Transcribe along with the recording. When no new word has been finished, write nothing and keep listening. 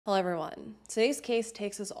Hello everyone. Today's case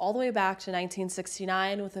takes us all the way back to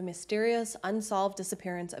 1969 with a mysterious, unsolved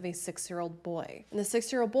disappearance of a 6-year-old boy. And the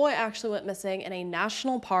 6-year-old boy actually went missing in a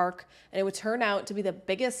national park, and it would turn out to be the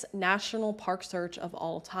biggest national park search of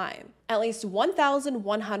all time. At least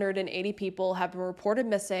 1,180 people have been reported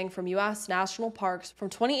missing from U.S. national parks from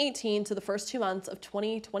 2018 to the first 2 months of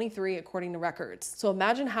 2023, according to records. So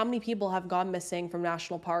imagine how many people have gone missing from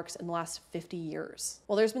national parks in the last 50 years.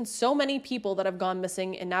 Well, there's been so many people that have gone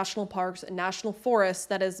missing in national parks and national forests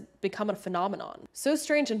that has become a phenomenon. So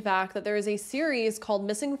strange, in fact, that there is a series called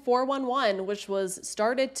Missing 411, which was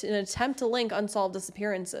started in an attempt to link unsolved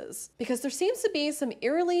disappearances. Because there seems to be some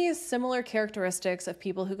eerily similar characteristics of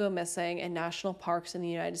people who go missing in national parks in the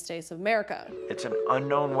United States of America. It's an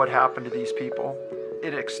unknown what happened to these people.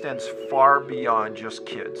 It extends far beyond just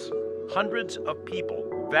kids. Hundreds of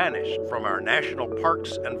people vanished from our national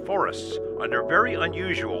parks and forests under very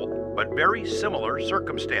unusual but very similar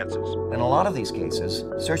circumstances. In a lot of these cases,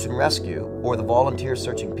 search and rescue, or the volunteers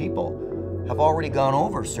searching people, have already gone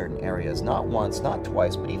over certain areas, not once, not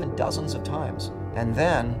twice, but even dozens of times. And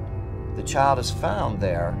then the child is found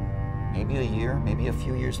there, maybe a year, maybe a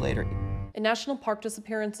few years later. And national park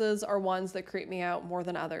disappearances are ones that creep me out more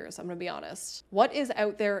than others, I'm gonna be honest. What is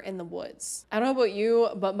out there in the woods? I don't know about you,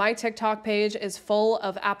 but my TikTok page is full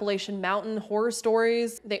of Appalachian Mountain horror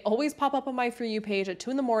stories. They always pop up on my For You page at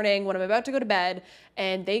 2 in the morning when I'm about to go to bed,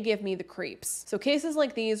 and they give me the creeps. So cases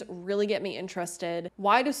like these really get me interested.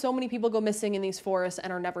 Why do so many people go missing in these forests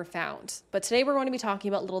and are never found? But today we're going to be talking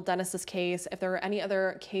about little Dennis's case. If there are any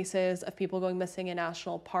other cases of people going missing in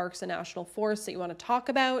national parks and national forests that you want to talk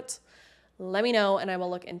about, let me know and I will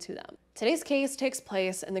look into them. Today's case takes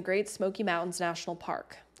place in the Great Smoky Mountains National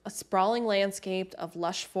Park, a sprawling landscape of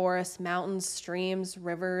lush forests, mountains, streams,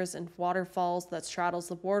 rivers, and waterfalls that straddles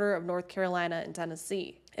the border of North Carolina and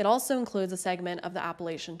Tennessee. It also includes a segment of the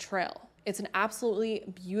Appalachian Trail. It's an absolutely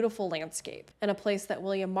beautiful landscape and a place that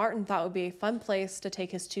William Martin thought would be a fun place to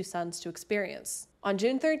take his 2 sons to experience. On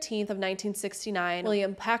June 13th of 1969,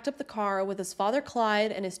 William packed up the car with his father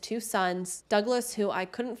Clyde and his 2 sons, Douglas, who I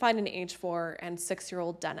couldn't find an age for, and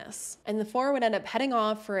 6-year-old Dennis. And the 4 would end up heading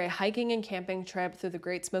off for a hiking and camping trip through the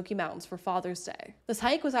Great Smoky Mountains for Father's Day. This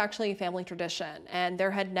hike was actually a family tradition, and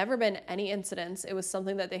there had never been any incidents. It was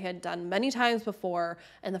something that they had done many times before,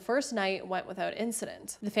 and the first night went without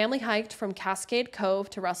incident. The family hiked from Cascade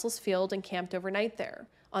Cove to Russell's Field and camped overnight there.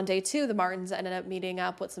 On day 2, the Martins ended up meeting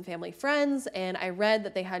up with some family friends, and I read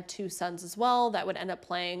that they had 2 sons as well that would end up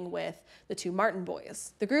playing with the 2 Martin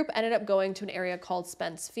boys. The group ended up going to an area called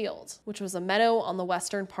Spence Field, which was a meadow on the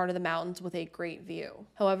western part of the mountains with a great view.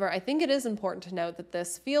 However, I think it is important to note that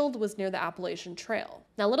this field was near the Appalachian Trail.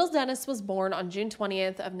 Now, little Dennis was born on June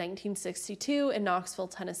 20th of 1962 in Knoxville,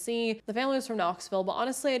 Tennessee. The family was from Knoxville, but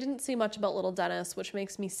honestly, I didn't see much about little Dennis, which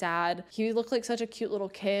makes me sad. He looked like such a cute little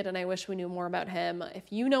kid, and I wish we knew more about him. If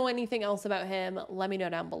you know anything else about him, let me know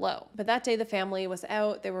down below. But that day the family was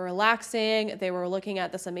out, they were relaxing, they were looking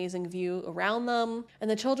at this amazing view around them,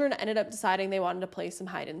 and the children ended up deciding they wanted to play some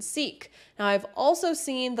hide and seek. Now, I've also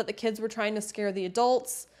seen that the kids were trying to scare the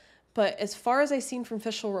adults, but as far as I've seen from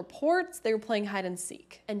official reports, they were playing hide and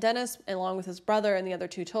seek. And Dennis, along with his brother and the other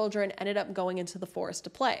 2 children, ended up going into the forest to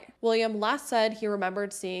play. William last said he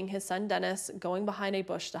remembered seeing his son Dennis going behind a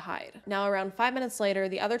bush to hide. Now, around 5 minutes later,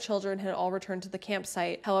 the other children had all returned to the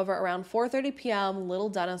campsite. However, around 4:30 p.m., little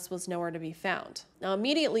Dennis was nowhere to be found. Now,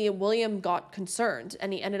 immediately, William got concerned,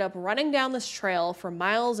 and he ended up running down this trail for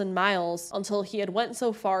miles and miles until he had went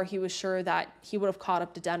so far he was sure that he would have caught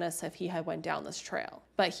up to Dennis if he had went down this trail.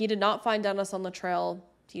 But he did not find Dennis on the trail.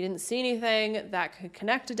 He didn't see anything that could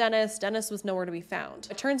connect to Dennis. Dennis was nowhere to be found.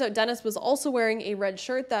 It turns out Dennis was also wearing a red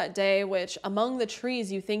shirt that day, which among the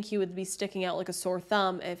trees, you think he would be sticking out like a sore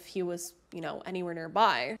thumb if he was, anywhere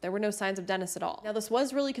nearby. There were no signs of Dennis at all. Now, this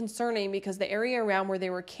was really concerning because the area around where they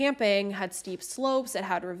were camping had steep slopes, it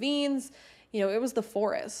had ravines. It was the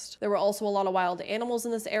forest. There were also a lot of wild animals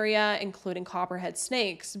in this area, including copperhead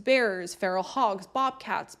snakes, bears, feral hogs,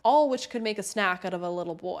 bobcats, all which could make a snack out of a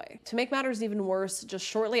little boy. To make matters even worse, just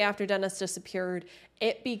shortly after Dennis disappeared,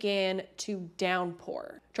 it began to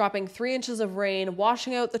downpour, dropping 3 inches of rain,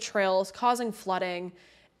 washing out the trails, causing flooding.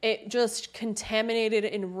 It just contaminated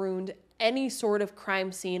and ruined any sort of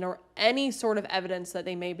crime scene or any sort of evidence that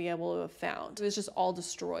they may be able to have found. It was just all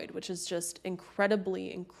destroyed, which is just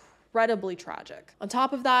incredibly incredibly tragic. On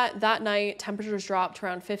top of that, that night, temperatures dropped to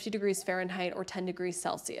around 50 degrees Fahrenheit or 10 degrees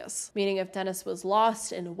Celsius, meaning if Dennis was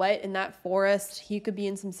lost and wet in that forest, he could be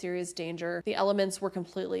in some serious danger. The elements were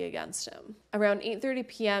completely against him. Around 8:30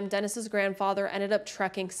 p.m., Dennis's grandfather ended up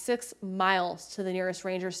trekking 6 miles to the nearest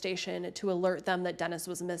ranger station to alert them that Dennis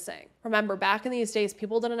was missing. Remember, back in these days,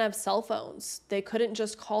 people didn't have cell phones. They couldn't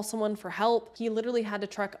just call someone for help. He literally had to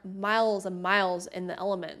trek miles and miles in the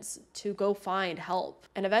elements to go find help.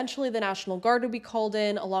 And eventually the National Guard would be called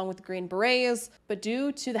in along with the Green Berets, but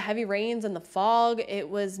due to the heavy rains and the fog, it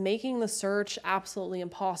was making the search absolutely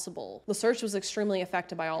impossible. The search was extremely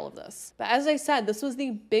affected by all of this. But as I said, this was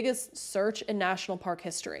the biggest search in national park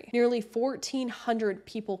history. Nearly 1,400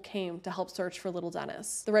 people came to help search for little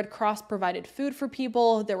Dennis. The Red Cross provided food for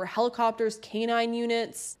people, there were helicopters, canine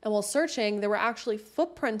units, and while searching, there were actually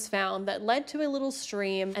footprints found that led to a little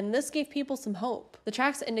stream, and this gave people some hope. The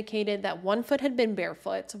tracks indicated that one foot had been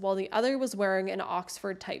barefoot, while the other was wearing an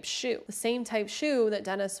Oxford-type shoe, the same type shoe that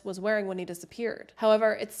Dennis was wearing when he disappeared.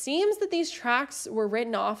 However, it seems that these tracks were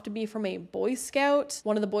written off to be from a Boy Scout,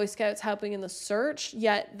 one of the Boy Scouts helping in the search,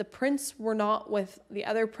 yet the prints were not with the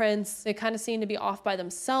other prints. They kind of seemed to be off by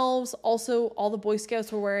themselves. Also, all the Boy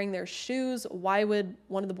Scouts were wearing their shoes. Why would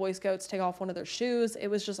one of the Boy Scouts take off one of their shoes? It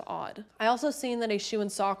was just odd. I also seen that a shoe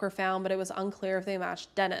and sock were found, but it was unclear if they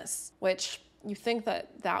matched Dennis, which you think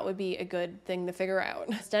that that would be a good thing to figure out.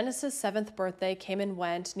 As Dennis's 7th birthday came and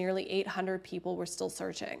went, nearly 800 people were still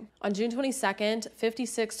searching. On June 22nd,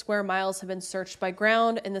 56 square miles have been searched by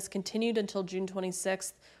ground, and this continued until June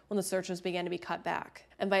 26th, when the searches began to be cut back.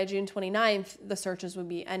 And by June 29th, the searches would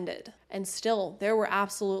be ended. And still, there were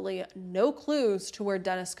absolutely no clues to where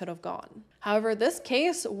Dennis could have gone. However, this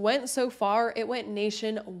case went so far, it went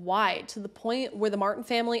nationwide, to the point where the Martin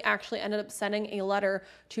family actually ended up sending a letter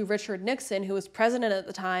to Richard Nixon, who was president at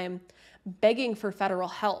the time, begging for federal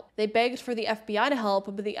help. They begged for the FBI to help,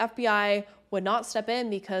 but the FBI would not step in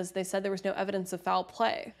because they said there was no evidence of foul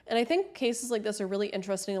play. And I think cases like this are really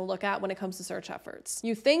interesting to look at when it comes to search efforts.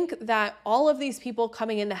 You think that all of these people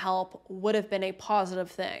coming in to help would have been a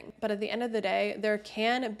positive thing, but at the end of the day, there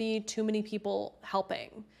can be too many people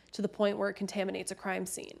helping to the point where it contaminates a crime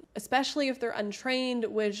scene, especially if they're untrained,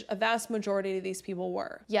 which a vast majority of these people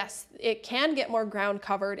were. Yes, it can get more ground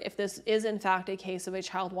covered if this is in fact a case of a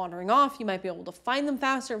child wandering off. You might be able to find them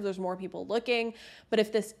faster if there's more people looking, but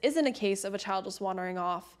if this isn't a case of a child just wandering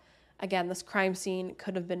off, again, this crime scene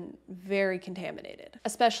could have been very contaminated,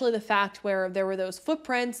 especially the fact where there were those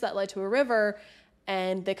footprints that led to a river,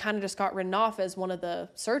 and they kind of just got written off as one of the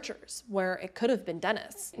searchers, where it could have been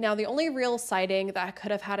Dennis. Now, the only real sighting that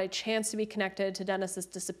could have had a chance to be connected to Dennis's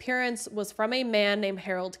disappearance was from a man named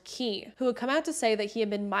Harold Key, who had come out to say that he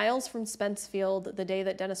had been miles from Spencefield the day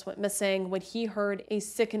that Dennis went missing when he heard a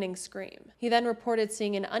sickening scream. He then reported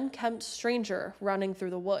seeing an unkempt stranger running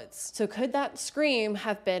through the woods. So could that scream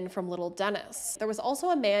have been from little Dennis? There was also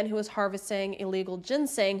a man who was harvesting illegal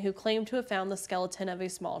ginseng who claimed to have found the skeleton of a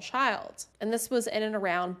small child. And this was in and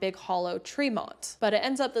around Big Hollow, Tremont. But it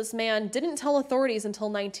ends up this man didn't tell authorities until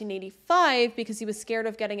 1985 because he was scared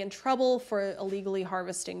of getting in trouble for illegally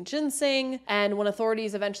harvesting ginseng. And when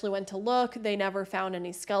authorities eventually went to look, they never found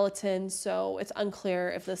any skeletons, so it's unclear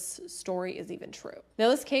if this story is even true. Now,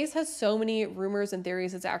 this case has so many rumors and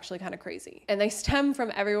theories, it's actually kind of crazy. And they stem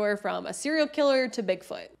from everywhere from a serial killer to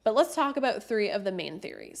Bigfoot. But let's talk about 3 of the main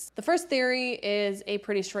theories. The first theory is a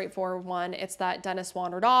pretty straightforward one. It's that Dennis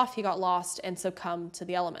wandered off, he got lost, and succumbed to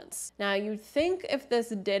the elements. Now, you'd think if this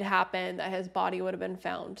did happen that his body would have been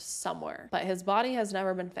found somewhere, but his body has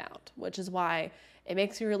never been found, which is why it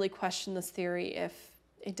makes me really question this theory if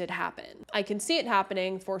it did happen. I can see it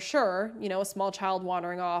happening for sure, you know, a small child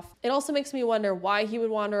wandering off. It also makes me wonder why he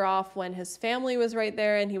would wander off when his family was right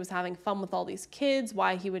there and he was having fun with all these kids,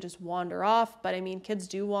 why he would just wander off. But I mean, kids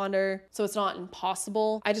do wander, so it's not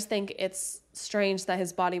impossible. I just think it's strange that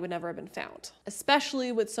his body would never have been found,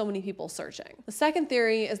 especially with so many people searching. The second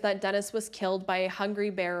theory is that Dennis was killed by a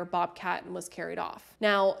hungry bear or bobcat and was carried off.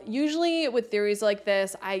 Now, usually with theories like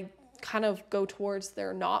this, I kind of go towards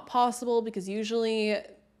they're not possible because usually,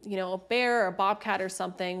 you know, a bear or a bobcat or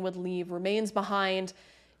something would leave remains behind.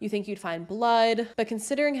 You think you'd find blood, but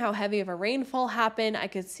considering how heavy of a rainfall happened, I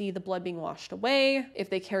could see the blood being washed away. If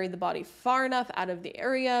they carried the body far enough out of the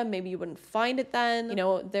area, maybe you wouldn't find it then. You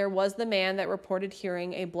know, there was the man that reported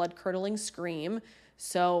hearing a blood-curdling scream,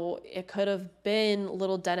 so it could have been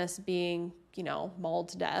little Dennis being, you know, mauled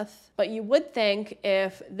to death. But you would think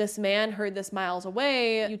if this man heard this miles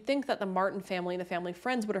away, you'd think that the Martin family, the family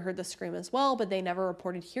friends, would have heard the scream as well, but they never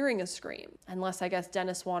reported hearing a scream. Unless, I guess,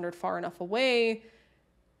 Dennis wandered far enough away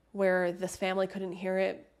where this family couldn't hear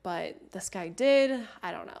it, but this guy did.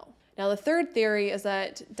 I don't know. Now, the third theory is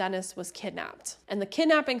that Dennis was kidnapped, and the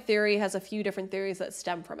kidnapping theory has a few different theories that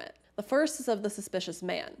stem from it. The first is of the suspicious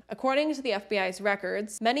man. According to the FBI's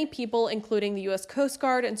records, many people, including the US Coast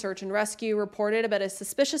Guard and Search and Rescue, reported about a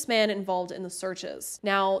suspicious man involved in the searches.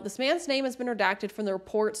 Now, this man's name has been redacted from the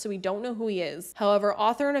report, so we don't know who he is. However,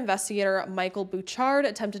 author and investigator Michael Bouchard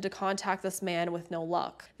attempted to contact this man with no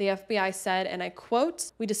luck. The FBI said, and I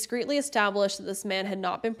quote, "We discreetly established that this man had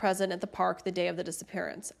not been present at the park the day of the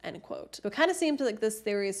disappearance," end quote. So it kind of seems like this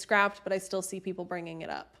theory is scrapped, but I still see people bringing it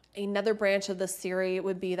up. Another branch of this theory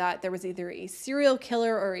would be that there was either a serial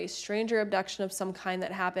killer or a stranger abduction of some kind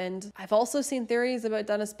that happened. I've also seen theories about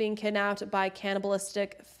Dennis being kidnapped by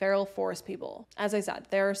cannibalistic feral forest people. As I said,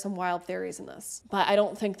 there are some wild theories in this, but I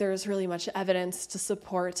don't think there's really much evidence to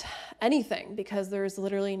support anything because there's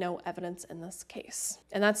literally no evidence in this case.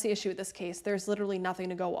 And that's the issue with this case. There's literally nothing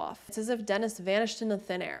to go off. It's as if Dennis vanished into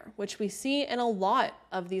thin air, which we see in a lot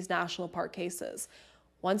of these national park cases.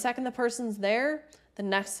 1 second the person's there, the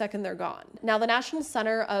next second they're gone. Now, the National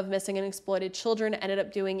Center of Missing and Exploited Children ended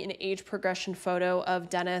up doing an age progression photo of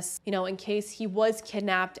Dennis, in case he was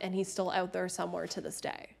kidnapped and he's still out there somewhere to this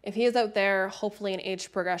day. If he is out there, hopefully an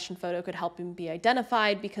age progression photo could help him be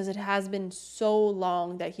identified because it has been so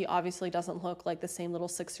long that he obviously doesn't look like the same little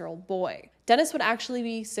 6-year-old boy. Dennis would actually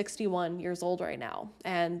be 61 years old right now,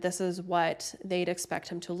 and this is what they'd expect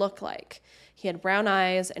him to look like. He had brown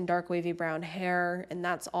eyes and dark wavy brown hair, and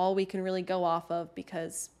that's all we can really go off of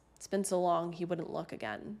because it's been so long he wouldn't look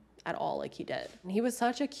again at all like he did. And he was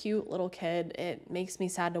such a cute little kid. It makes me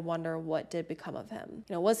sad to wonder what did become of him.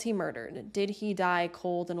 Was he murdered? Did he die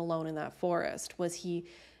cold and alone in that forest? Was he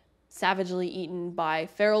savagely eaten by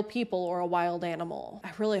feral people or a wild animal?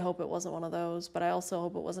 I really hope it wasn't one of those, but I also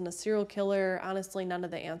hope it wasn't a serial killer. Honestly, none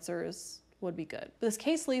of the answers would be good. But this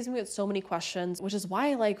case leaves me with so many questions, which is why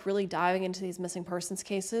I like really diving into these missing persons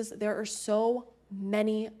cases. There are so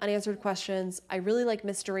many unanswered questions. I really like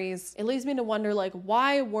mysteries. It leads me to wonder,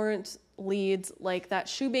 why weren't leads like that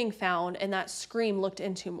shoe being found and that scream looked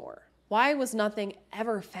into more? Why was nothing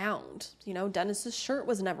ever found? Dennis's shirt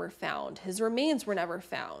was never found. His remains were never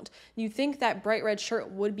found. You'd think that bright red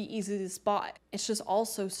shirt would be easy to spot. It's just all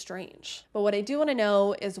so strange. But what I do want to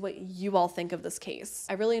know is what you all think of this case.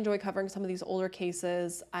 I really enjoy covering some of these older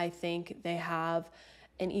cases. I think they have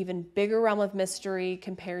an even bigger realm of mystery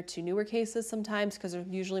compared to newer cases sometimes because there's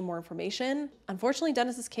usually more information. Unfortunately,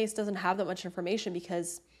 Dennis's case doesn't have that much information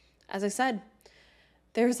because, as I said,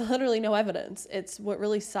 there's literally no evidence. It's what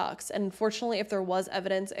really sucks. And unfortunately, if there was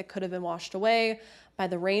evidence, it could have been washed away by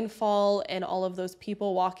the rainfall and all of those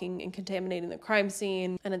people walking and contaminating the crime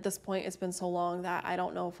scene. And at this point, it's been so long that I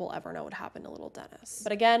don't know if we'll ever know what happened to little Dennis.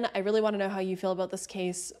 But again, I really want to know how you feel about this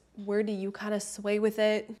case. Where do you kind of sway with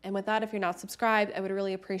it? And with that, if you're not subscribed, I would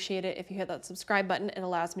really appreciate it if you hit that subscribe button. It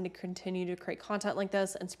allows me to continue to create content like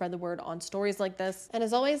this and spread the word on stories like this. And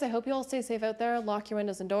as always, I hope you all stay safe out there, lock your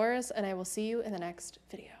windows and doors, and I will see you in the next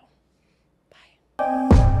video.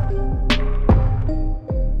 Bye.